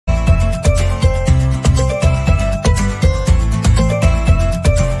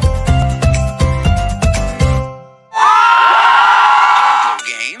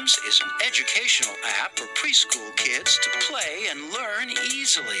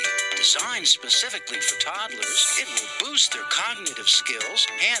Designed specifically for toddlers, it will boost their cognitive skills,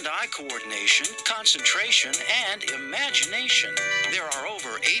 hand-eye coordination, concentration, and imagination. There are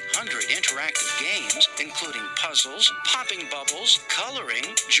over 800 interactive games, including puzzles, popping bubbles, coloring,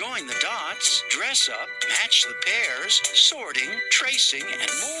 join the dots, dress up, match the pairs, sorting, tracing,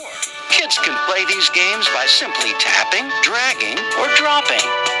 and more. Kids can play these games by simply tapping, dragging, or dropping.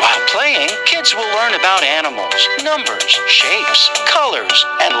 While playing, kids will learn about animals, numbers, shapes, colors,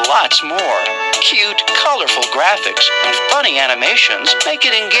 and lots more. Cute, colorful graphics and funny animations make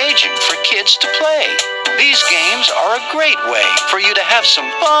it engaging for kids to play. These games are a great way for you to have some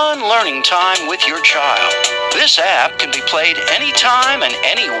fun learning time with your child. This app can be played anytime and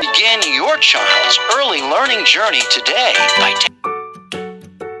anywhere. Begin your child's early learning journey today by